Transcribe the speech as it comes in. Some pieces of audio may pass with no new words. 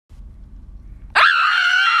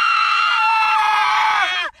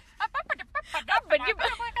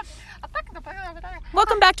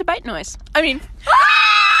to Bite Noise.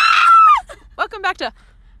 Welcome back to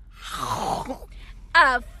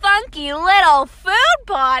A funky little food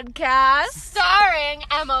podcast starring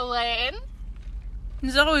Emma Lane,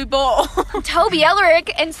 Zoe Bowl. Toby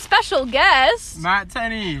Ellerick, and special guest Matt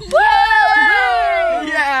Tenney. Woo!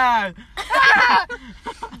 Yeah.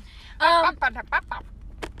 Um,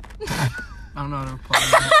 I don't know how to reply.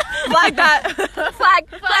 Flag that. flag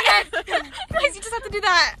it. Guys, you just have to do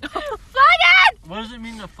that. Flag it. What does it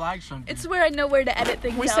mean to flag something? It's where I know where to edit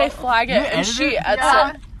things We out. say flag it, You and edit she it?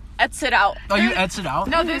 edits it out. Oh, you edits it out?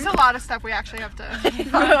 No, there's a lot of stuff we actually have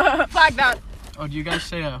to flag that. Oh, do you guys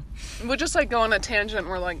say We'll just like go on a tangent and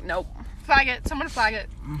we're like, nope. Flag it. Someone flag it.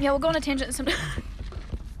 Yeah, we'll go on a tangent sometime.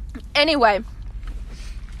 Anyway,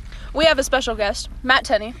 we have a special guest, Matt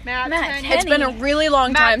Tenney. Matt Tenney. It's been a really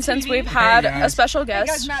long Matt time since Tenney. we've had Hey, a guys. special Hey guys,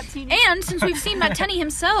 guest. Matt Tenney. And since we've seen Matt Tenney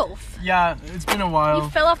himself, Yeah, it's been a while. he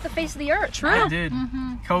fell off the face of the earth. I did.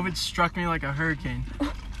 COVID struck me like a hurricane.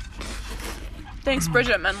 Thanks,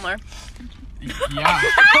 Bridget Mendler. Yeah.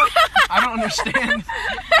 I don't understand.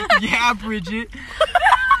 Yeah, Bridget.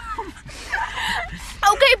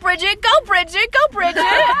 Okay, Bridget, go Bridget, go Bridget.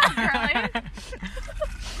 Apparently.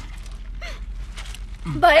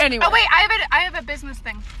 But Anyway, Oh wait, I have a business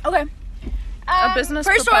thing. okay, a business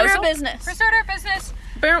first proposal? order of business. First order of business.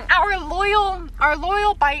 Boom. Our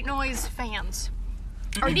loyal Bite Noise fans.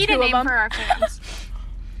 We need a Two of name them. for our fans.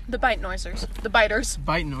 The Bite Noisers. The Biters.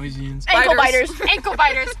 Bite Noisians. Ankle Biters. biters. Ankle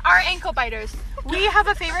biters. Our ankle biters. We have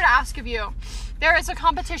a favor to ask of you. There is a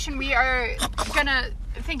competition we are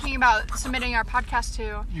thinking about submitting our podcast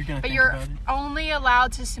to. You're gonna But think you're about it. only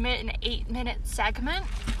allowed to submit an 8-minute segment.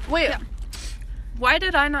 Wait. Why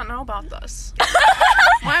did I not know about this?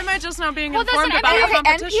 Why am I just not being Well, there's informed an about the Okay,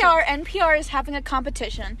 competition? NPR is having a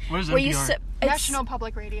competition What is where you NPR? it's- National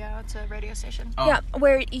Public Radio. It's a radio station. Oh. yeah,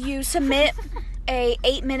 where you submit a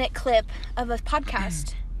 8-minute clip of a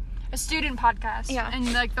podcast. A student podcast. Yeah.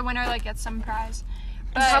 And like the winner gets some prize.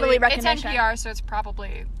 But probably it's recognition. NPR, so it's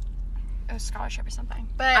probably a scholarship or something.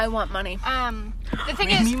 But I want money. the thing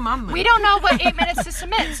Make is, me mama. we don't know what 8 minutes to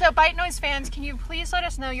submit. So Bite Noise fans, can you please let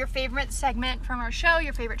us know your favorite segment from our show,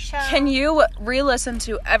 your favorite show? Can you re-listen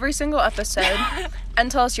to every single episode and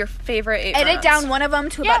tell us your favorite 8 Edit minutes? down one of them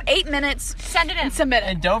to Yeah. about 8 minutes. send it in? Submit it.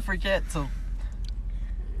 And don't forget to.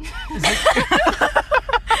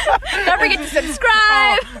 Don't forget to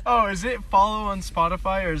subscribe. Is it follow on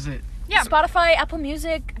Spotify or is it? Yeah. Spotify, Apple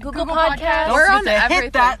Music, Google Google Podcasts. Podcasts. Don't We're forget on to everything.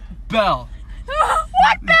 hit that bell.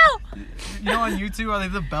 What bell? You know, on YouTube, I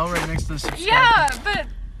leave the bell right next to the subscribe. Yeah, but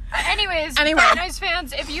anyways, Anyway. Bite Noise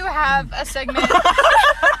fans, if you have a segment,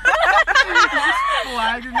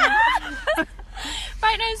 Flagging me.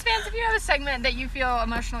 Bite Noise fans, if you have a segment that you feel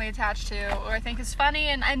emotionally attached to or think is funny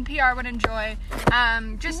and NPR would enjoy,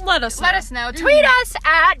 just Let us know. Tweet us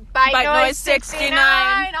at BiteNoise69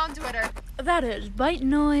 BiteNoise69 on Twitter. That is Bite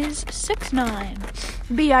Noise 69.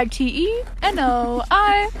 BITENOISE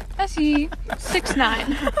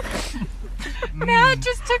 69. Matt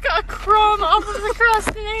just took a crumb off of the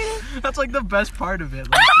crustinator. That's like the best part of it.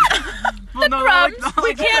 Like, well, no, crumbs.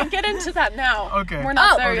 We can't get into that now. Okay. We're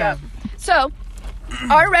not Oh. there yet. So,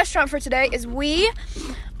 our restaurant for today is we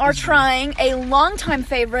are trying a longtime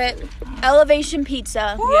favorite, Elevation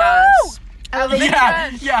Pizza. Yes.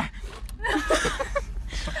 Elevation. Yeah.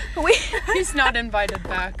 We, He's not invited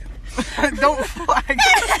back. Don't flag.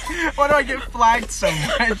 Why do I get flagged so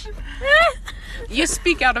much? You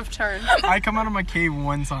speak out of turn. I come out of my cave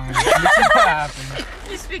one time. This is what happened.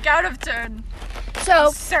 You speak out of turn.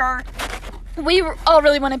 so, Sir. we all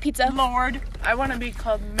really wanted pizza. Lord. I want to be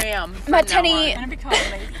called ma'am. from Matt now Tenney, on. I'm gonna be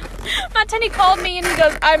calling me. Matt Tenney called me and he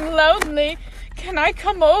goes, "I'm lonely. Can I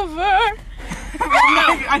come over?"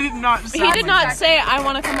 I did not. He did not say I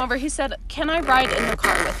want to come over. He said, "Can I ride in the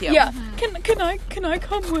car with you?" Yeah. Can I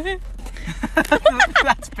come with?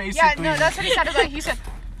 That's basically. Yeah, no, that's what he sounded like. He said,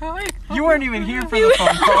 You weren't even here for the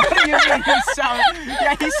phone call. You didn't even sound.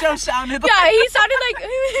 Yeah, he so sounded. Like, Yeah, he sounded like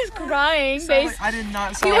he was crying. sounded like I did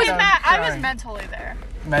not sound. I was, like I was crying. mentally there.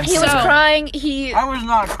 He was So- crying. He I was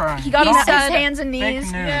not crying. got on his said- hands and Fake knees.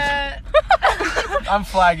 news. Yeah. I'm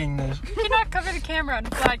flagging this. You cannot cover the camera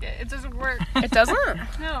and flag it. It doesn't work. It doesn't.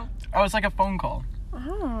 No. Oh, it's like a phone call.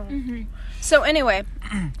 So anyway,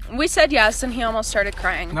 we said yes, and he almost started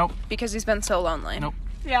crying. Nope. Because he's been so lonely. Nope.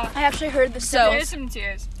 Yeah. I actually heard the So- There's some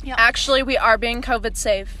tears. Actually, we are being COVID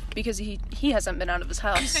safe because he hasn't been out of his He's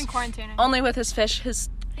house. been quarantining. Only with his fish, his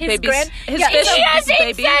babies, grand- his Yeah, fish, he his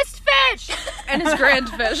baby, fish! and his grand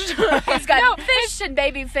fish. He's got fish and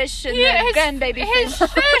baby fish and then grand baby his fish.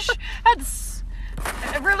 fish had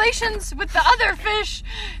relations with the other fish,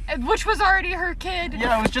 which was already her kid.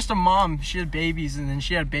 Yeah, it was just a mom. She had babies, and then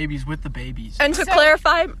she had babies with the babies. And to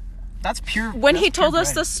clarify, That's pure. when that's he told pure us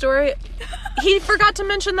bread. this story, he forgot to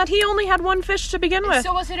mention that he only had one fish to begin with.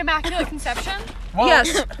 So was it Immaculate Conception? Well,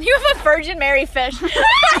 Yes. You have a Virgin Mary fish. baby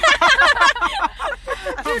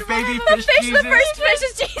fish Jesus. The first fish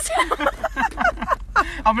is Jesus.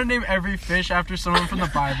 I'm gonna name every fish after someone from the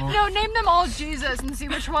Bible. No, name them all Jesus and see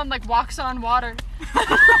which one like walks on water.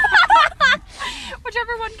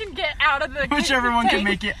 Whichever one can get out of the Whichever one can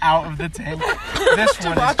make it out of the tank. This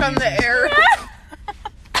one Walk is on the Jesus. air.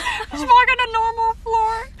 Just walk on a normal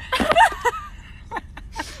floor.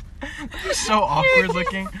 So awkward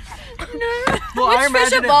looking. Well, I Which fish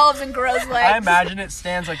imagine it. evolves and grows legs? I imagine it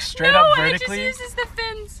stands like straight No, up it vertically. just uses the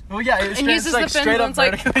fins. Well, yeah, it stands uses like the fins straight and up it's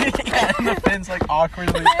like- vertically, yeah, and the fins like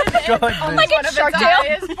awkwardly go like this, like One in of Shark its Tale.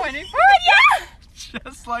 eye is pointing forward.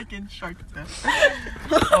 just like in Shark Tale.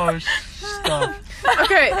 Oh, stop.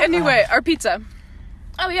 Okay, anyway, our pizza.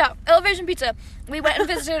 Oh yeah, Elevation Pizza. We went and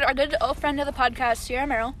visited our good old friend of the podcast, Sierra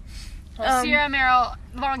Merrill. Sierra Merrill,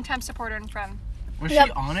 long-time supporter and friend. Was Yep.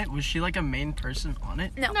 she on it? Was she like a main person on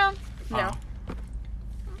it? No. No. No.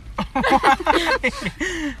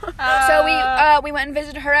 So we went and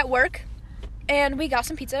visited her at work, and we got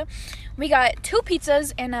some pizza. We got 2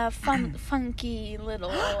 pizzas and a funky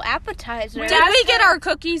little appetizer. Did we get our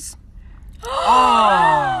cookies?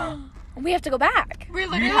 Oh, We have to go back. We're you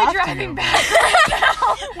literally have to driving go back.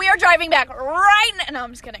 We are driving back right now. No,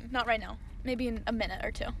 I'm just kidding. Not right now. Maybe in a minute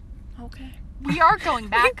or 2. Okay. We are going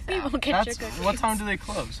back though. We'll get your That's cookies. what time do they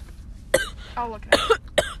close? I'll look it up.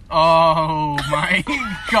 Oh my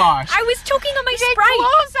gosh! I was choking on my Sprite.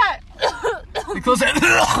 Close that. They close it.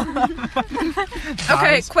 Okay,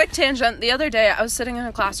 Guys, quick tangent. The other day, I was sitting in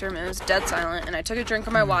a classroom and it was dead silent, and I took a drink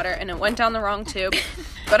of my water and it went down the wrong tube.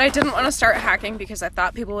 But I didn't want to start hacking because I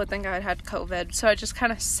thought people would think I had COVID. So I just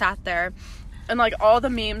kind of sat there, and like all the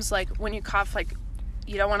memes, like when you cough, like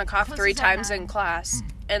you don't want to cough 3 times in class,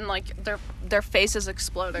 and like their face is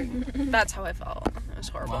exploding. That's how I felt. It was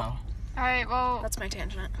horrible. Wow. All right. Well, That's my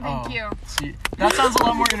tangent. thank you. See, that sounds a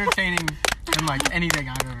lot more entertaining than like anything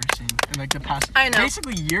I've ever seen in like the past I know.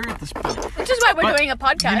 basically year at this point. Which is why we're But doing a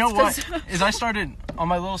podcast. You know what? 'cause- Is I started on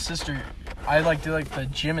my little sister. I like do like the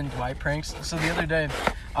Jim and Dwight pranks. So the other day,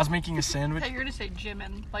 I was making a I sandwich. thought you were gonna say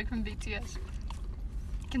Jimin, like from BTS.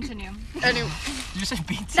 Continue. Anyway, Did you say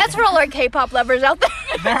BTS? That's for all our K-pop lovers out there.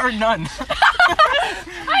 There are none.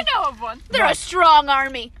 I know of one. They're a strong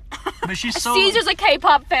army. But she's so Caesar's a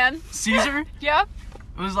K-pop fan. Caesar. Yep.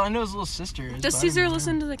 It was I know his little sister. is, does but I Caesar don't know.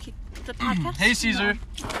 listen to the podcast? Hey Caesar.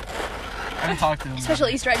 I haven't talked to him. Special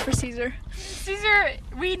Easter egg for Caesar. Caesar,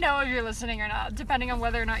 we know if you're listening or not, depending on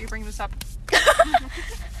whether or not you bring this up.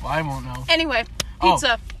 Well, I won't know. Anyway, Oh.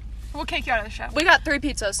 pizza. We'll kick you out of the show. We got 3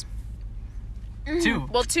 pizzas. 2.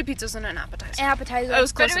 Well, 2 pizzas and an appetizer. Appetizer. I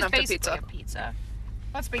was But close it was enough to basically pizza. a pizza.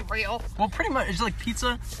 Let's be real. Well, pretty much it's like pizza,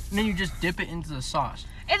 and then you just dip it into the sauce.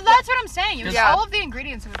 And that's what I'm saying. It was Yeah. all of the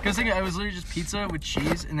ingredients of a Because pizza. it was literally just pizza with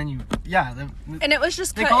cheese, and then you And it was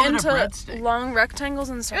just They cut called it a into breadstick. long rectangles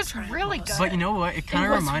and It was really good. But you know what? It kind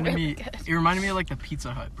of was reminded really me. good. It reminded me of like the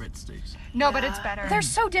Pizza Hut breadsticks. No, but it's better. They're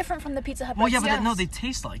so different from the Pizza Hut. Well, yeah, but breadsticks. no, they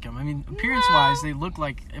taste like them. I mean, appearance-wise, they look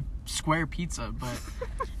like a square pizza, but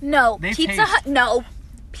No, They Pizza taste- Hut. No,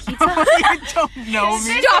 Pizza Hut. you don't know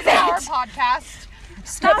me. Stop This is our it. podcast.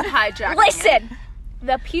 Stop hijacking. Listen,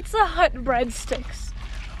 the Pizza Hut breadsticks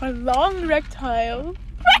are long rectile.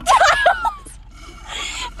 Rectiles.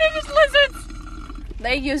 They're just lizards.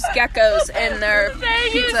 They use geckos in their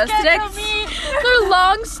pizza sticks. They're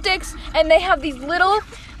long sticks, and they have these little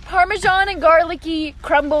Parmesan and garlicky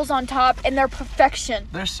crumbles on top, and they're perfection.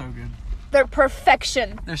 They're so good. They're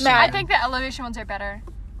perfection. They're so Matt. I think the elevation ones are better.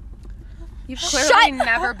 You've Shut clearly up.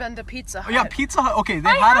 never been to Pizza Hut. Oh yeah, Pizza Hut. Okay, they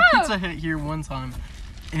had a have. Pizza Hut here one time,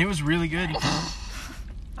 and it was really good.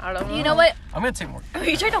 I don't know. You know what? I'm gonna take more. Are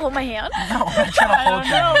you trying to hold my hand? No, I'm trying to hold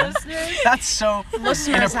your hand. That's so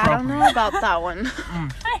Listeners, I don't know inappropriate. about that one.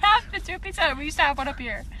 I have the 2 pizza Hut. We used to have one up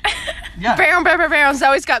here. Yeah. Bam, bam, bam, bam.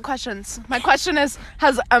 Zoe's got questions. My question is,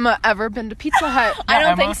 has Emma ever been to Pizza Hut? I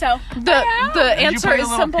don't Emma? think so. The Did you answer play the is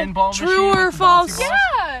little simple. pinball True machine or with the false? bouncy balls?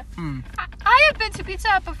 Yeah. Hmm. I have been to Pizza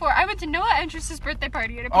Hut before. I went to Noah Entris's birthday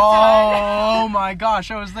party at a Pizza Hut. Oh my gosh,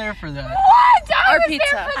 I was there for that. What? I Our was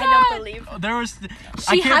pizza. There for I that. don't believe. There was.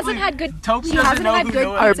 She hasn't had good. Tokes she doesn't hasn't know had who good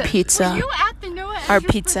Noah Our is. pizza. You at the Noah Entris Our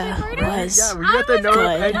pizza birthday party? was Yeah, we got the Noah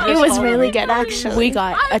good. Entris It was holiday really good, party. actually. We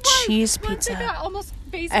got I a was, cheese once I pizza, got almost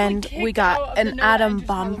basically and we kicked out got of the an Noah Adam Entris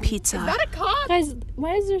bomb Halloween. pizza. Is that a cop? Guys,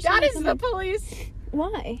 why is there so That much is the police.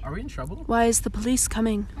 Why? Are we in trouble? Why is the police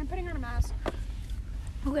coming? I'm putting on a mask.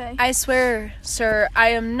 Okay. I swear, sir, I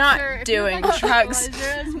am not Sir, if you're doing going to drugs.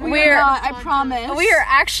 supervise us, We're not, I promise. We are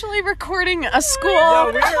actually recording a school.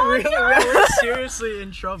 No, we're seriously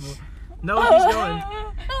in trouble. No, he's going.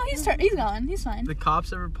 Oh, he's gone. He's fine. The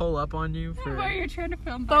cops ever pull up on you for? Why are you trying to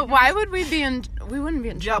film? But why would we be in? We wouldn't be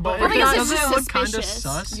in Yeah, trouble. but We're it not doesn't look suspicious. kind of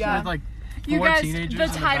sus Yeah. with like You four guys, teenagers the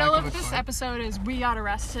in the title back of a this car. episode is "We Got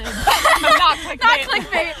Arrested." Not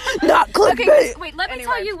clickbait. Not clickbait. Okay, wait, let me Anyway,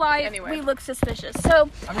 tell you why anyway. we look suspicious. So,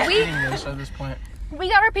 I'm not eating this at this point. we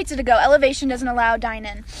got our pizza to go. Elevation doesn't allow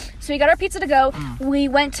dine-in. So we got our pizza to go. We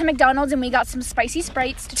went to McDonald's and we got some spicy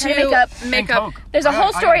Sprites to try to make up. And Coke. There's a I got-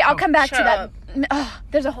 whole I story. got I'll Coke. come back Shut to that. up. Oh,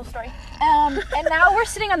 there's a whole story. And now we're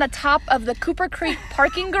sitting on the top of the Cooper Creek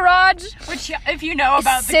parking garage, Which, if you know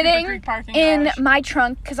about the sitting Cooper Creek parking in garage. my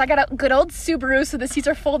trunk because I got a good old Subaru, so the seats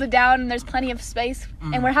are folded down and there's plenty of space.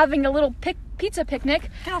 And we're having a little pizza picnic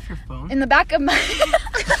Get off your phone. in the back of my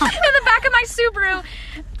my Subaru,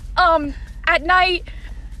 at night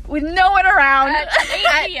with no one around. At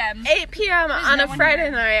 8 p.m. 8 p.m. on no a one Friday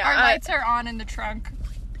here. night, Our lights are on in the trunk.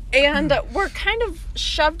 and we're kind of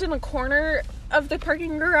shoved in a corner of the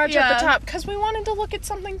parking garage at the top because we wanted to look at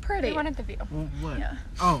something pretty. We wanted the view. Well, what? Yeah.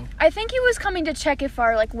 Oh, I think he was coming to check if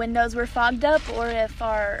our windows were fogged up or if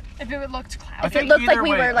our If it looked cloudy. I think looked like either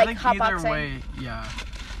we way, were, like, I think either hotboxing. way, yeah.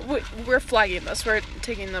 We're flagging this. We're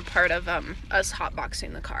taking the part of us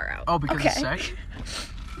hotboxing the car out. Oh, because Okay. it's sex?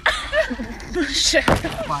 Shit.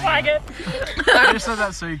 Flag it. I just said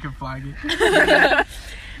that so you could flag it.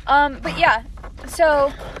 but yeah.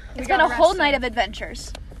 So it's been a got whole arrested. night of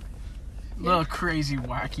adventures. Little crazy,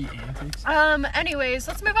 wacky antics. Anyways,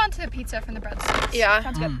 let's move on to the pizza from the breadsticks. Yeah.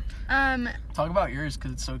 Sounds good. Talk about yours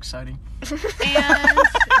because it's so exciting. And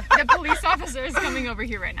the police officer is coming over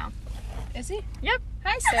here right now. Is he? Yep.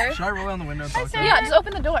 Hi, sir. Should I roll down the window and talk to him? Yeah, just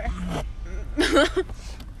open the door.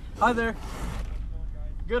 Hi there.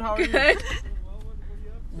 Good, how are you?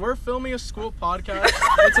 We're filming a school podcast.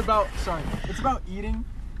 It's about eating,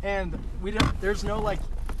 and there's no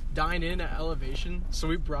dine-in at Elevation, so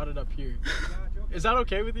we brought it up here. Is that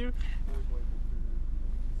okay with you?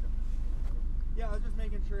 Yeah, I was just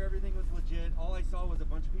making sure everything was legit. All I saw was a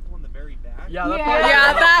bunch of people in the very back. Yeah, that Yeah. part-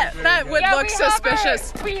 Yeah, that Very would good. look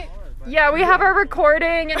suspicious. We have our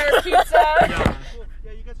recording and our pizza. Yeah. Cool.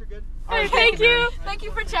 Yeah, you guys are good. Thank you. man. Thank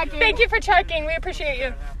you for checking. Thank you for checking. We appreciate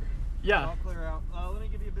you. Yeah. I'll clear out. Let me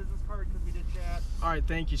give you a business card because we did chat. All right,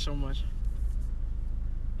 thank you so much.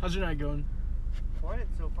 How's your night going? Quiet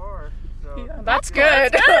so far. So That's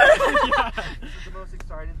good. Yeah. this is the most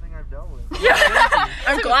exciting thing I've dealt with.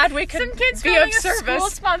 I'm glad we could Kids be filming of a service.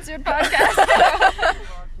 school-sponsored podcast. Podcast.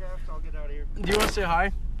 I'll get out of here. Do you want to say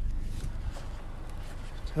hi?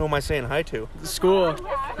 Who am I saying hi to? The school,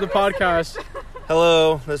 the podcast.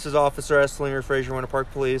 Hello, this is Officer Esslinger, Fraser Winter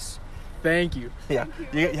Park Police. Thank you. Yeah.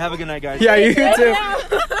 You have a good night, guys. Yeah, you too.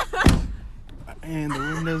 And the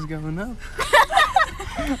window's going up.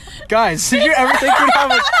 Guys, did you ever think we'd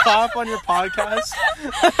have a cop on your podcast?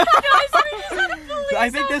 I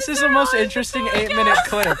think this is the most interesting 8-minute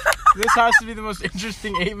clip. This has to be the most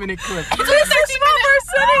interesting 8-minute clip.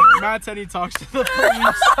 Matt said he talks to the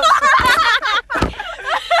police.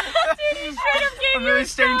 I'm really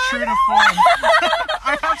staying true to form.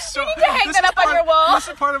 I have so. You need to hang that up on your wall. This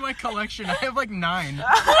is part of my collection. I have 9.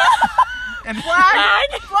 And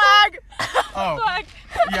Flag! oh, Flag.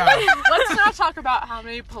 yeah. Let's not talk about how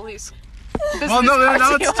many police. Well, no, cards now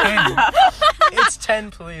you it's 10. It's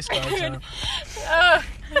 10 police cars. Now.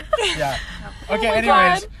 Yeah. Okay.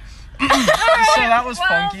 Anyways. So that was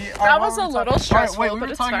funky. That was a little stressful, Wait, we but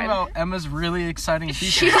were it's talking fine. about Emma's really exciting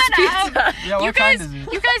pizza. Pizza. Yeah, what kind is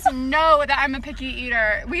it? You guys know that I'm a picky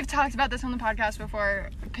eater. We've talked about this on the podcast before.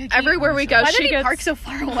 Picky. Everywhere we go, Why she did he gets. park so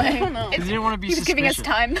far away? Because you didn't want to be He was giving us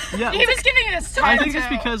time. Yeah. He was giving us I time. think it's to-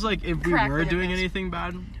 because if we crack were the doing windows. anything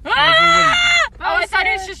bad, Oh, I thought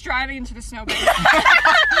he was just driving into the snowbank.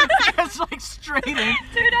 just straight in. Dude, I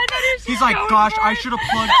thought he was just He's like, going gosh, for I it. should have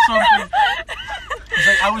plugged something. He's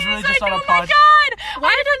like, I was really just on a Oh my pod. god!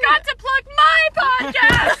 I forgot to plug my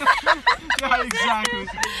podcast! Yeah, exactly.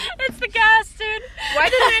 It's the gas, dude. Why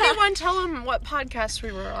didn't anyone tell him what podcast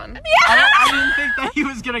we were on? I didn't think that he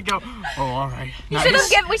was gonna go. Oh, all right. Nice.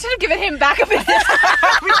 We should have given him back a bit.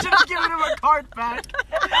 We should have given him a card back.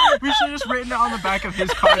 We should have just written it on the back of his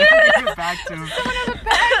card and given it back to him.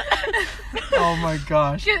 Oh my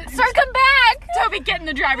gosh. Sir, come back. Toby, get in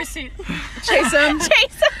the driver's seat. Chase him.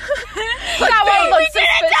 That one looks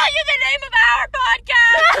suspicious. Tell you the name of our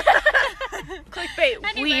podcast! Clickbait.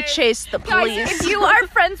 We Anyway. chase the police. If you are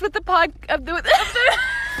friends with the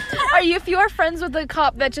if you are friends with the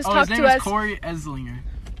cop that just Oh, his talked name to is us, Corey Esslinger.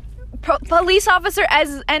 police officer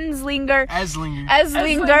Enslinger.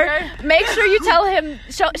 Eslinger. Make sure you tell him,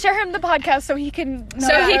 share him the podcast so he can know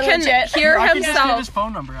So he that can legit. hear I can just get himself. his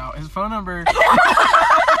phone number out. His phone number.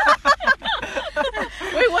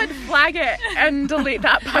 We would flag it and delete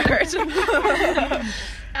that part.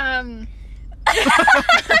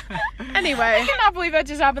 Anyway. I cannot believe that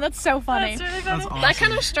just happened. That's so funny. That's really funny. That's awesome. That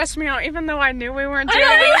kind of stressed me out, even though I knew we weren't doing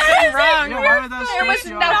anything wrong. Yeah, why would that There was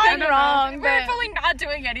stress you out? nothing We wrong. were But fully not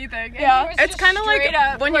doing anything. Yeah. It's kind of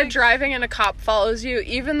like when you're like, driving and a cop follows you,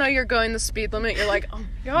 even though you're going the speed limit, you're like, oh my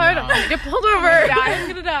god, No. I'm gonna get pulled over. I'm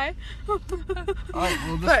gonna die. Alright,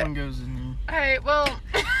 well, this But- one goes in you. Alright, well,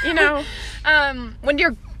 You know, when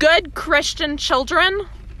you're good Christian children,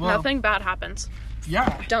 Well- nothing bad happens.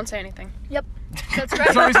 Yeah. Don't say anything. that's It's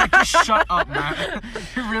right. always like, just shut up, Matt.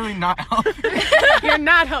 You're really not helping. You're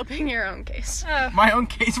not helping your own case. My own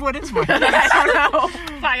case? What is my case? I don't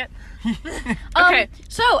know. Buy it. Okay.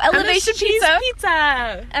 So elevation pizza.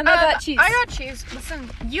 Pizza. And I got cheese. I got cheese. Listen,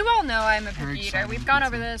 you all know I'm a Very picky eater. exciting We've gone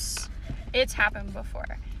pizza. over this. It's happened before.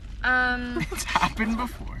 It's happened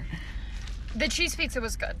before. The cheese pizza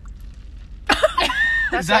was good.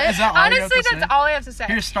 Is that all you have Honestly, to say? that's all I have to say.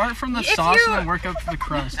 Here, start from the If sauce you- and then work up to the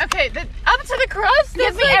crust. Okay, up to the crust. Give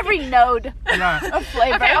That's me like- every node Yeah. of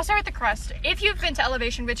flavor. Okay, I'll start with the crust. If you've been to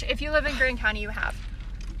Elevation, which if you live in Grand County, you have.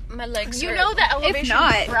 My legs You hurt. know that Elevation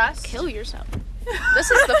crust. kill yourself.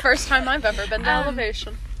 This is the first time I've ever been to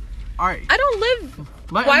Elevation. Alright. I don't live.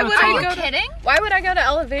 Let Why Emma would I talk. Are you go to- kidding? Why would I go to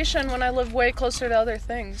Elevation when I live way closer to other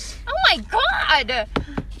things? Oh my god!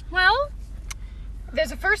 Well,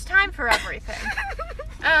 there's a first time for everything.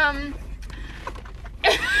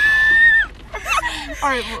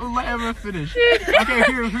 Alright, well, let Emma finish. Okay,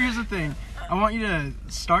 here's the thing. I want you to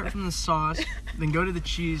start from the sauce, then go to the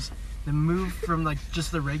cheese, then move from like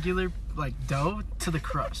just the regular like dough to the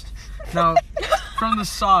crust. Now, from the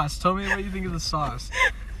sauce, tell me what you think of the sauce.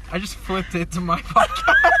 I just flipped it to my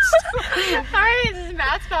podcast. Alright, this is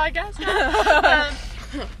Matt's podcast.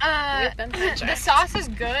 We've been The hijacked. sauce is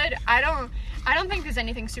good. I don't think there's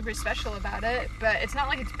anything super special about it, but it's not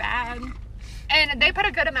like it's bad. And they put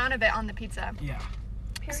a good amount of it on the pizza. Yeah.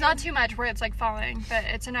 It's not too much where it's like falling, but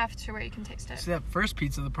it's enough to where you can taste it. See, that first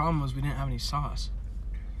pizza, the problem was we didn't have any sauce.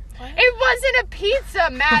 It wasn't a pizza,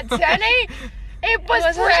 Matt Denny. It was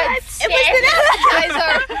wasn't bread. it was an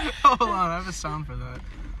appetizer. Hold on, I have a sound for that.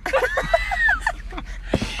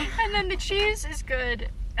 And then the cheese is good.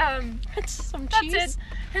 It's some That's cheese. it.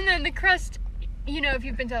 And then the crust, you know, if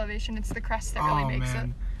you've been to Elevation, it's the crust that really Oh makes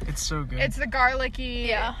man, it's so good. it. It's the garlicky,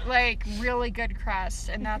 Yeah. like really good crust,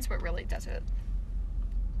 and that's what really does it.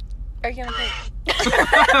 Are you gonna pay?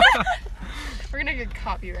 We're gonna get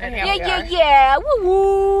copyrighted. Yeah. Yeah. Woo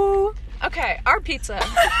woo. Okay, our pizza.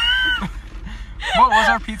 What was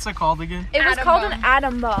our pizza called again? It was Atom called bomb. an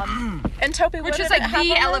atom bomb. And Toby, what Which is did it like have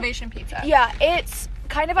the on it? Elevation pizza. Yeah, it's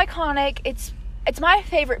kind of iconic. It's my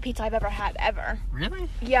favorite pizza I've ever had ever. Really?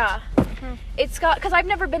 Yeah. It's got because I've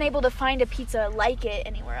never been able to find a pizza like it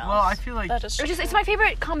anywhere else. Well, I feel like That is It's just it's my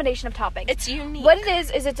favorite combination of toppings. It's unique. What it is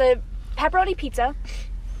it's a pepperoni pizza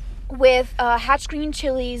with hatch green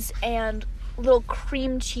chilies and little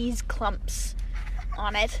cream cheese clumps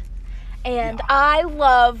on it. And I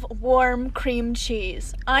love warm cream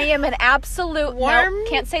cheese. I am an absolute Warm? Nope,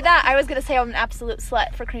 can't say that. I was gonna say I'm an absolute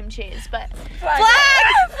slut for cream cheese, but Flag!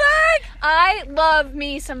 I love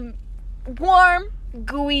me some warm,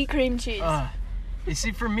 gooey cream cheese. you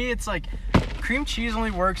see, for me, it's like cream cheese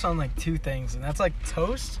only works on like two things, and that's like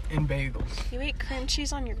toast and bagels. You eat cream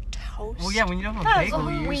cheese on your toast? Well, yeah, when you don't have a That's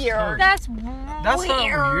bagel, you use weird. toast. That's That's not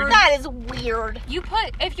weird. That is weird. You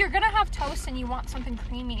put if you're gonna have toast and you want something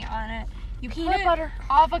creamy on it, you Peanut put butter.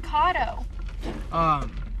 avocado.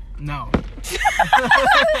 No.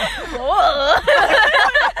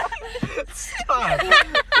 Stop.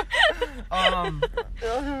 I don't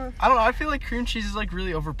know. I feel like cream cheese is like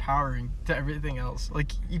really overpowering to everything else.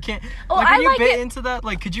 Like you can't. Oh, like when I you like bit it- into that,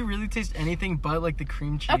 like could you really taste anything but like the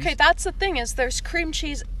cream cheese? Okay, that's the thing is there's cream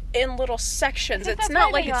cheese in little sections. think It's that's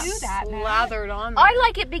not why like they it's do that, Matt. slathered on there. I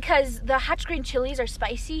like it because the hatch green chilies are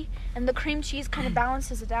spicy and the cream cheese kind of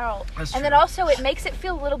balances it out. That's And then true. also it makes it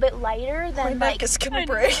feel a little bit lighter than like gonna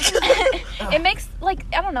break. it makes like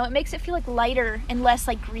I don't know, it makes it feel like lighter and less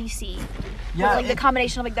like greasy. Yeah, With, like the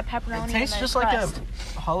combination of like the pepperoni it tastes and the just like crust.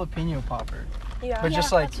 a jalapeno popper, Yeah. but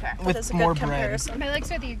just like that's fair. That with is a more good bread. comparison. My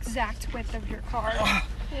legs are the exact width of your car.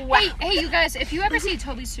 Hey, you guys, if you ever see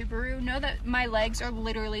Toby's Subaru, know that my legs are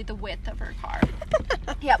literally the width of her car.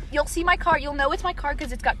 Yep, you'll see my car. You'll know it's my car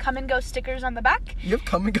because it's got come and go stickers on the back. You have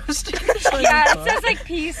come and go stickers on Yeah, your it car? says like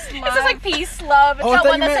peace, love. It says like peace, love. It's Oh, I got thought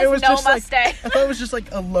one you that meant it was says no just like. Mustang. I thought it was just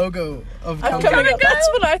like a logo of come Coming and go. That's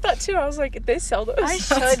what I thought too. I was like, they sell those. I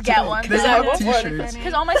should get one. They I have want one. t-shirts.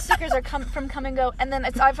 Because all my stickers are from come and go, and then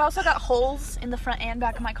I've also got holes in the front and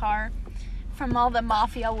back of my car from all the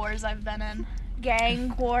mafia wars I've been in,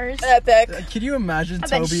 gang wars. Epic. Can you imagine I've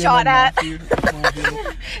been Toby shot in a at.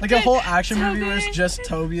 mafia? Like a whole action movie where it's Toby. just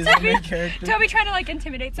Toby as the main character. Toby trying to like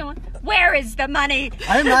intimidate someone. Where is the money?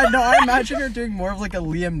 I imagine her doing more of like a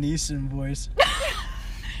Liam Neeson voice.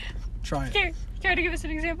 Try it. Care to give us an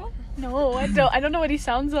example? No, I don't know what he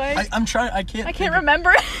sounds like. I'm trying. I can't. I can't think of-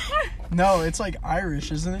 remember. No, it's like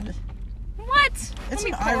Irish, isn't it? What? It's Let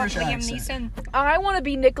me an pull up Irish Liam accent. Neeson. I want to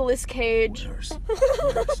be Nicolas Cage. Where's the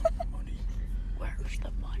money? Where's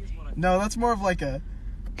the money? No, that's more of like a.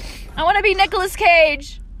 I want to be Nicolas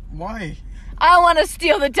Cage. Why? I want to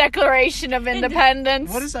steal the Declaration of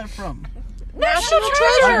Independence. What is that from? National I've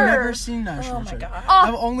Treasure. never seen National Oh my Treasure. god.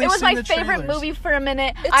 I've only it was seen my the favorite trailers. movie for a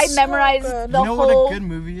minute. It's I so memorized good. the You know whole. what a good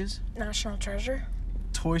movie is? National Treasure.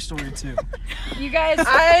 Toy Story 2. You guys.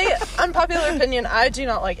 Unpopular opinion, I do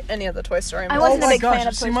not like any of the Toy Story I movies. wasn't Oh a my big fan gosh!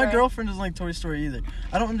 of See, Toy my Story. girlfriend doesn't like Toy Story either.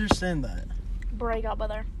 I don't understand that. Break up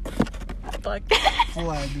with her. Like,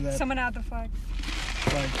 Flag that. Someone out the flag.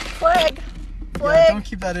 Flag. flag. Yeah, don't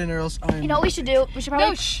keep that in or else I am. You know what we should do? We should probably.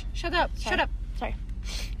 No, shh. Shut up. Shut up. Sorry.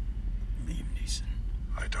 Liam Neeson.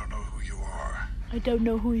 I don't know who you are. I don't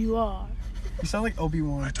know who you are. You sound like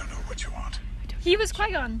Obi-Wan. I don't know what you want. He was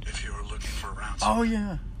Qui-Gon. If you are looking for ransom, Oh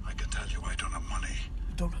yeah. I can tell you I don't have money.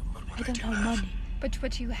 Don't have money. What I don't do have money. But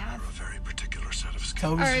what you have are a very particular set of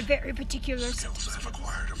skills. are a Toby's. very particular set of Skills I've skills.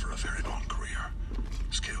 acquired over a very long career.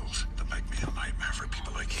 Skills that make me a nightmare for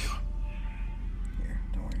people like you. Here,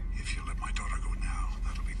 don't worry. If you let my daughter go now,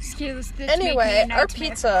 that'll be the Skills that make me Anyway, a our nightmare.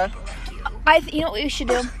 pizza. You know what we should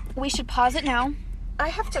do? We should pause it now, I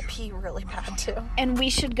have to pee really bad too. and we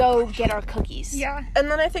should go get our cookies. Yeah. And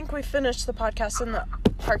then I think we finished the podcast in the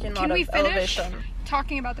parking lot Can we of finish Elevation.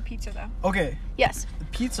 talking about the pizza though? Okay, Yes. the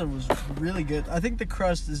pizza was really good. I think the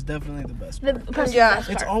crust is definitely the best. The part. crust is Yeah. the best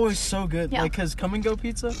It's part. always so good. Yeah. Like, cause Come and Go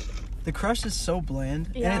pizza, the crust is so bland,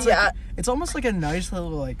 Yeah. and it's Yeah. like it's almost like a nice little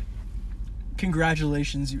like,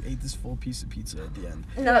 congratulations, you ate this full piece of pizza at the end.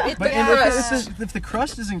 No, Yeah. eat But the and crust. if the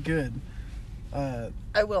crust isn't good,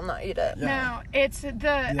 I will not eat it. yeah. No, it's the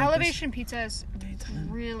this? Elevation pizza is Daytime.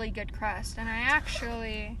 really good crust, and I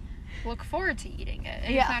actually look forward to eating it.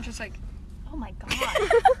 And Yeah. it's not just like, oh my god.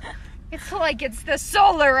 It's like it's the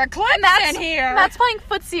solar eclipse Matt's, in here. Matt's playing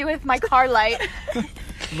footsie with my car light.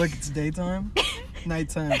 Look, it's daytime,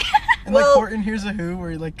 nighttime, and Well- like Horton Hears a Who,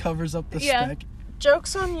 where he like covers up the Yeah. speck.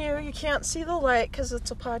 Joke's on you. You can't see the light because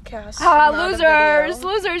it's a podcast. Ah, not a losers, video.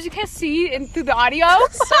 losers! You can't see in through the audio.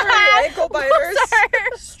 Sorry, ankle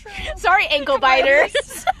biters. Sorry, ankle biters.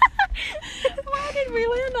 Why did we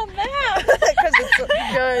land on that? Because it's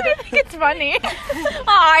good. I think it's funny.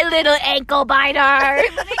 Our little ankle biter.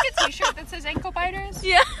 Make a t-shirt that says ankle biters.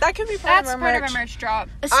 Yeah. That could be part That's of part our of merch. our merch drop.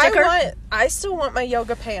 A sticker. I still want my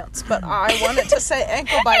yoga pants, but I want it to say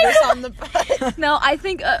ankle biters on the butt. No, I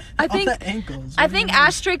think Off the ankles. I What do think you mean?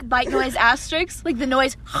 asterisk bite noise asterisk like the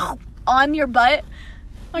noise on your butt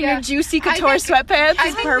on Yeah. your juicy I couture think- sweatpants I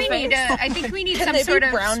is think perfect. we need Can some they be sort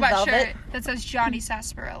of brown sweatshirt velvet? that says Johnny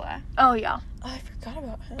Sarsaparilla. Oh yeah, Oh, I forgot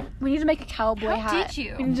about him. we need to make a cowboy How hat. did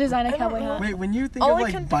you? We need to design I a don't cowboy know. hat. Wait, when you think All of I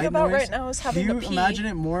like can bite think about noise, right now is do having you to pee. imagine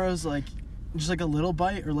it more as like just like a little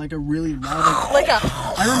bite or like a really loud? Like a.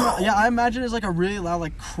 I imagine it's like a really loud,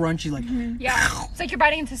 like crunchy, like. Yeah, it's like you're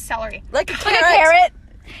biting into celery. Like a Like carrot. a carrot.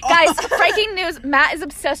 Guys, breaking news, Matt is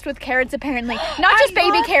obsessed with carrots apparently. Not just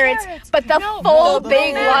baby love carrots, carrots. but the No, full no, the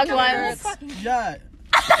big full long carrots. ones. Yeah.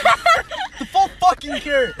 The full fucking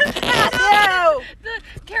carrot. No! The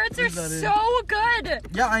carrots are Leave that in. so good.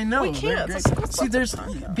 Yeah, I know. We they're can't. great. It's a school See, there's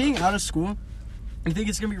podcast. being out of school. You think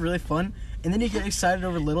it's gonna be really fun, and then you get excited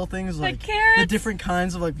over little things like the carrots. different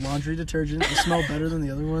kinds of like laundry detergent that smell better than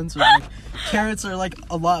the other ones. Or like carrots are like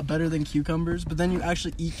a lot better than cucumbers, but then you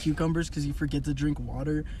actually eat cucumbers because you forget to drink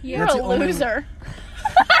water. and You're that's a the only- loser.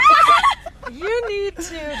 You need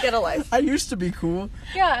to get a life. I used to be cool.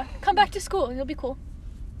 Yeah, come back to school and you'll be cool.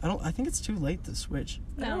 I think it's too late to switch.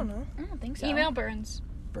 I don't know. I don't think so. Email Burns.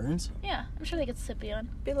 Burns. Yeah, I'm sure they get sippy on.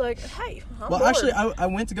 Be like, hey, I'm Well, bored. actually, I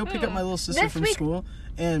went to go pick up my little sister This from week- school,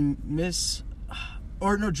 and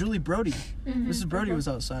Julie Brody, Mrs. Brody was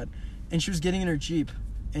outside, and she was getting in her Jeep,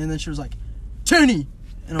 and then she was like, Tony!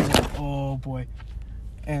 And I was like, oh boy.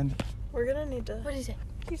 And We're gonna need to. What is it?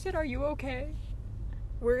 He said, "Are you okay?"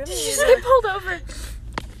 We're gonna use I pulled over.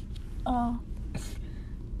 Oh.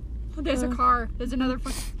 There's a car. There's another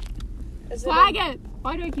Is flag it.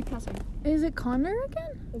 Why do I keep pressing? Is it Connor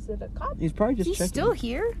again? Is it a cop? He's probably just He's checking. still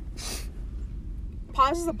here?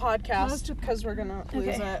 Pause the podcast because we're gonna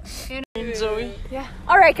lose Okay. it. And Zoe.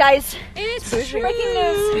 All right, guys. It's Breaking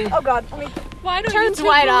news. Oh God. Let me Why don't turn you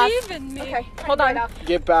light off. believe in me? Okay. Hold on.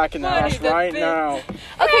 Get back in the house right now.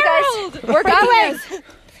 Okay, guys. We're going.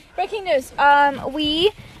 Breaking news.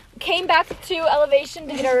 We came back to Elevation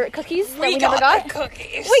to get our cookies that we never got.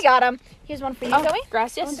 cookies. We got them. Here's one for you, Zoe.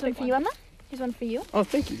 Gracias. Here's one for you, Emma. Here's one for you. Oh,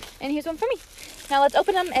 thank you. And here's one for me. Now let's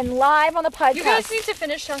open them and live on the podcast. You guys need to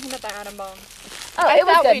finish talking about the atom bomb. Oh, it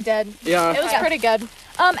was good. we did. Yeah. It was pretty good.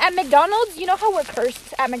 At McDonald's, you know how we're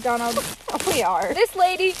cursed at McDonald's? We are. This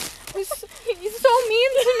lady was so mean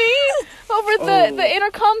to me over the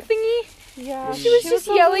intercom thingy. Yeah. She was just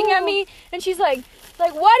yelling at me, and she's like, what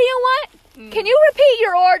do you want? Can you repeat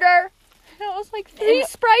your order? And I was like, 3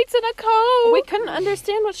 Sprites and a Coke. We couldn't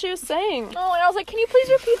understand what she was saying. Oh, and I was like, can you please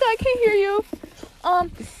repeat that? I can't hear you.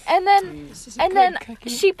 And then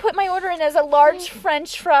she put my order in as a large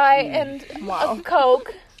French fry and a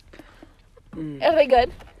Coke. Are they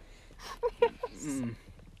good?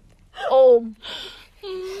 Oh.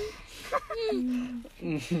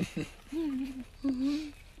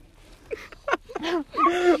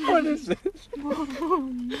 What is this?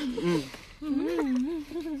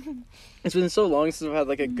 It's been so long since I've had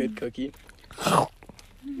like a good cookie.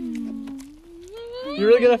 You're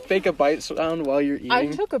really gonna fake a bite sound while you're eating? I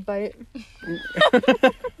took a bite.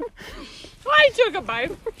 I took a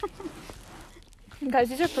bite. Guys,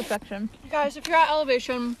 these are perfection. Guys, if you're at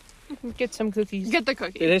Elevation, Get some cookies. get the They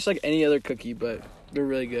cookie. taste like any other cookie, but they're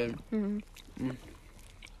really good.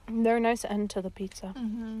 They're a nice end to the pizza.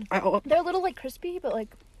 They're a little like crispy, but like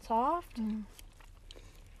soft.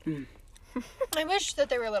 I wish that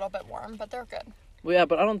they were a little bit warm, but they're good. Well, yeah,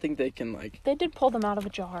 but I don't think they can like They did pull them out of a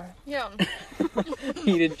jar. Yeah.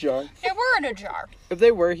 heated jar. They were in a jar. If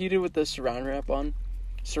they were heated with the saran wrap on,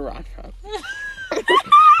 saran wrap.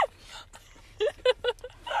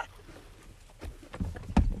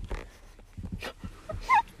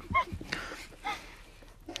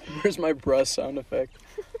 Where's my bruh sound effect?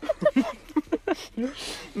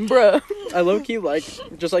 Bruh. I low-key like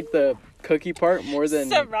just like the cookie part more than.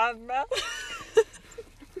 Damn.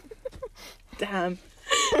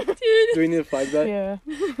 Do we need to flag that? Yeah.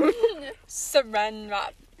 Saran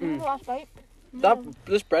wrap. Last bite.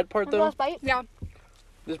 This bread part though. Last bite. Yeah.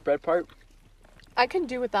 This bread part. I can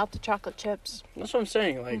do without the chocolate chips. That's what I'm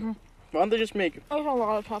saying. Like, why don't they just make There's a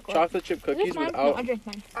lot of chocolate. chocolate chip cookies No, I without? drink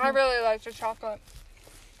mine. I really like the chocolate.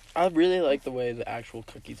 I really like the way the actual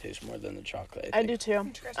cookie tastes more than the chocolate. I do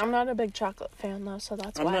too. I'm not a big chocolate fan though, so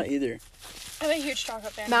that's I'm why. not either. I'm a huge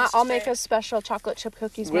chocolate fan. Matt, This is I'll make great. us special chocolate chip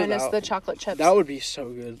cookies minus Without- the chocolate chips. That would be so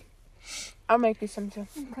good. I'll make you some too.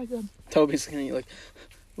 Toby's gonna eat like,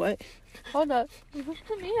 what? Hold up. Let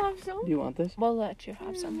me have some. You want this? We'll let you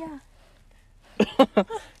have some. Yeah.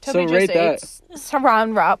 So Toby rate just that. ate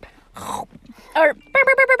saran wrap.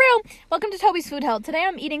 Welcome to Toby's Food Hell. Today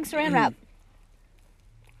I'm eating saran wrap.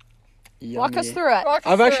 Walk us Yummy. through it. Walk us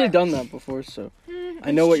I've through actually it. done that before, so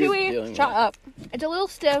I know what you're Chewy, dealing shut with. up. It's a little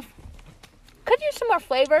stiff. Could use some more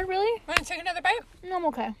flavor, really. Want to take another bite? No, I'm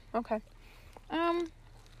okay. Okay. Should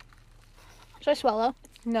I swallow?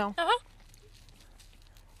 No. Uh-huh.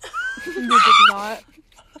 You did not.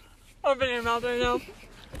 Open your mouth right now.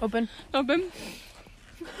 Open. Open.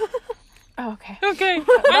 Oh, okay. Okay.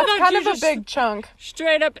 That's kind of a big chunk.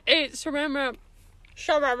 Straight up ate saran wrap.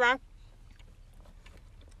 Saran wrap.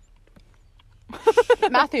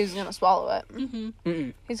 Matthew's gonna swallow it.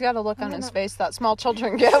 Mm-mm. He's got a look on his face that small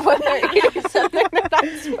children get when they're eating something they're not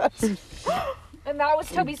supposed to. And that was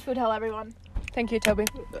Toby's Food Hell, everyone. Thank you, Toby.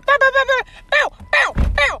 Bow, bow, bow, bow, bow, bow,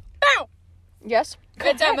 bow, bow. Yes?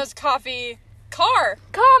 It's Emma's coffee car.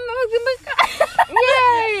 Come,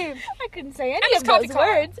 Yay! I couldn't say any Emma's of coffee those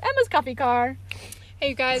car. words. Emma's coffee car. Hey,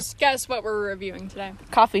 you guys, guess what we're reviewing today?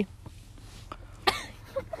 Coffee.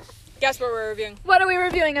 Guess what we're reviewing? What are we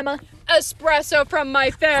reviewing, Emma? Espresso from my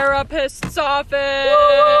therapist's office.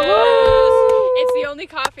 It's the only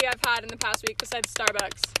coffee I've had in the past week besides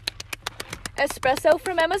Starbucks. Espresso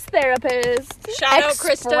from Emma's therapist. Shout out,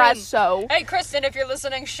 Kristen. Espresso. Hey, Kristen, if you're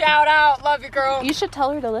listening, shout out. Love you, girl. You should tell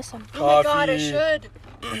her to listen. Oh my god, I should.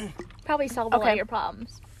 Probably solve a lot Okay. of your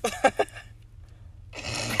problems.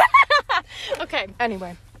 Okay,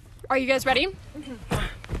 Anyway. are you guys ready?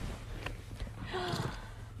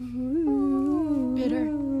 Bitter.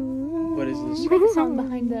 What is Jesus. You make the song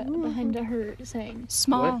behind the her saying.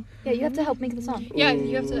 Small. What? Yeah, you have to help make the song. Yeah,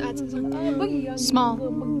 you have to add to the song. Small.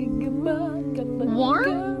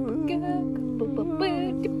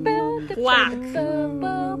 Black.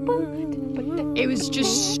 It was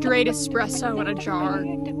just straight espresso in a jar.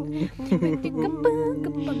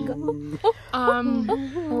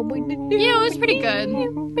 Yeah, it was pretty good.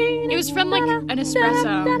 It was from like an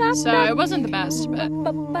espresso, so it wasn't the best, but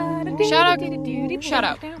shout out.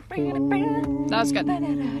 That was good.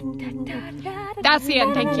 That's the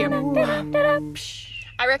end. Thank you.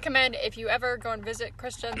 I recommend if you ever go and visit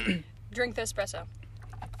Christian, drink the espresso.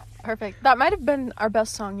 Perfect. That might have been our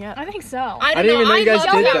best song yet. I think so. I didn't even know you guys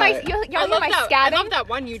Y'all did hear that. y'all hear my I scatting? love that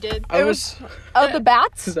one you did. I was. Oh, the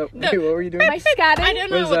bats? Wait, what were you doing? My scatting? I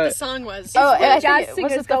don't know What is what the that? song was. Oh, when I jazz think was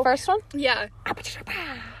singers it the go- first one? Yeah.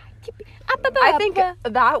 I think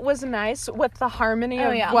that was nice with the harmony Oh,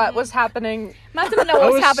 of yeah. what was happening. Matt didn't know I what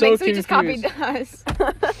was was happening, so so he just confused. copied us.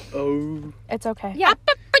 Oh. It's okay. Yeah.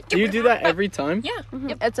 Do you do that every time? Yeah.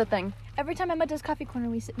 It's a thing. Every time Emma does Coffee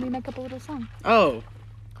Corner, we make up a little song. Oh.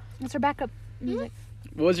 It's her backup music.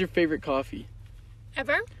 What was your favorite coffee?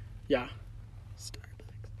 Ever? Yeah.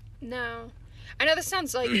 No. I know this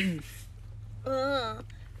sounds like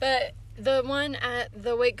but the one at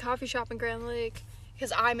the Wake Coffee Shop in Grand Lake,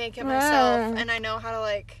 because I make it myself and I know how to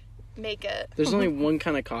like make it. There's only one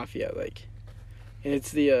kind of coffee I like. And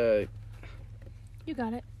it's the You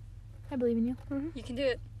got it. I believe in you. You can do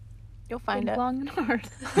it. You'll find it. Long and hard.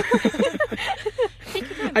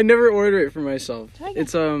 I never order it for myself.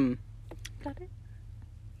 It's Got it?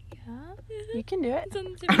 Yeah. You can do it.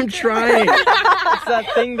 I'm trying. It's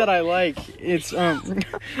that thing that I like. It's I always,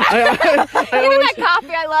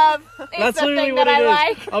 Coffee I love. It's that's the literally thing what that it I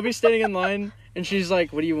is. like. I'll be standing in line and she's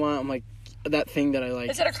like, "What do you want?" I'm like, "That thing that I like."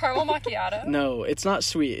 Is it a caramel macchiato? No, it's not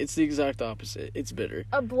sweet. It's the exact opposite. It's bitter.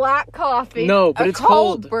 A black coffee. No, but A it's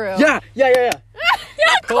cold cold. brew. Yeah. Yeah,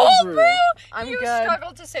 cold brew. I'm You good.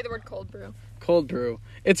 struggled to say the word cold brew. Cold brew.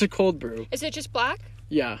 It's a cold brew. Is it just black?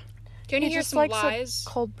 Yeah. Do you want to He hear just some likes a lies?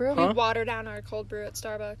 cold brew. Huh? We water down our cold brew at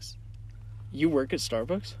Starbucks. You work at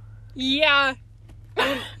Starbucks? Yeah.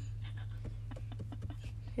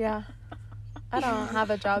 Yeah. I don't have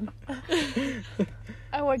a job.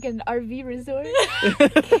 I work in an RV resort.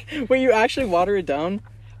 Wait, you actually water it down?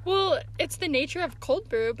 Well, it's the nature of cold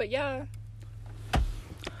brew, but yeah.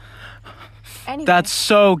 Anyway,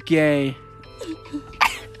 so gay.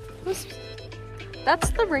 that's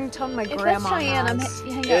the ringtone my If that's grandma Cheyenne, has.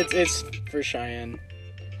 hang up. It's for Cheyenne.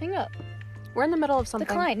 Hang up. We're in the middle of something.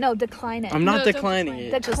 Decline. No, decline it. I'm not No, don't declining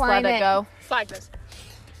decline. it. Just let it go. Flag this.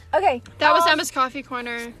 Okay. That was Emma's coffee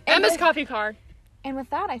corner. Emma's coffee car. And with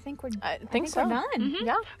that, I think we're I think so. we're done.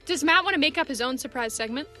 Yeah. Does Matt want to make up his own surprise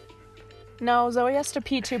segment? No, Zoe has to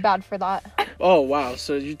pee too bad for that. Oh, wow.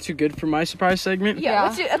 So you're too good for my surprise segment? Yeah.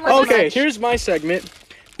 Let's do, unless Okay, here's my segment.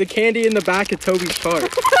 The candy in the back of Toby's car.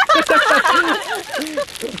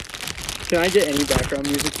 Can I get any background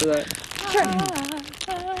music for that?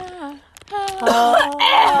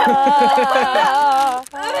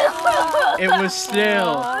 It was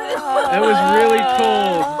stale. It was really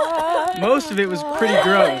cold. Most of it was pretty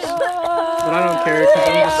gross. But I don't care because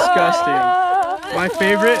I'm disgusting. My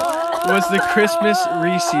favorite was the Christmas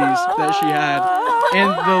Reese's that she had. And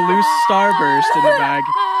the loose Starburst in the bag.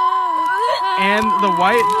 And the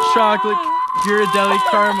white chocolate Ghirardelli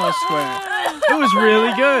caramel square. It was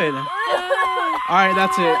really good. Alright,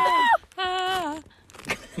 that's it.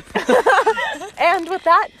 And with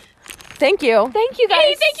that, thank you. Thank you guys.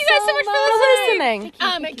 Hey, thank you guys so much for listening.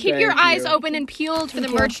 Listening. Keep your Thank eyes you. open and peeled for the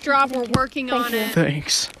merch drop. We're working on it.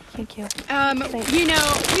 Thanks. Thank you. You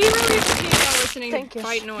know, we really appreciate y'all listening Thank to you.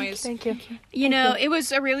 White Noise. Thank you. You know, it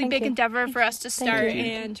was a really big you. endeavor for us to start, you.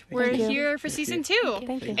 and we're Thank you. here for season 2.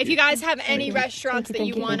 Thank you. If you guys have any restaurants that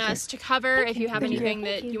you want us to cover, if you have anything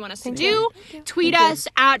that you want us to do, tweet us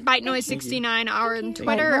at BiteNoise69 on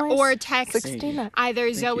Twitter BiteNoise or text 69.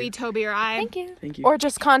 either Zoe, Toby, or I. Thank you. Thank you. Or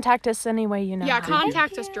just contact us any way you know. Yeah, how.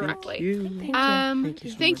 contact us directly. you.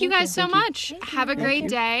 Thank you guys so much. Have a great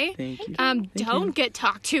day. Thank you. Don't get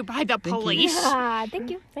talked to by the police. Thank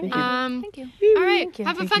you. Thank you. Thank you. All right, you.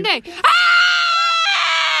 have a fun day.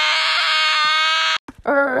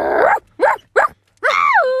 Arrgh.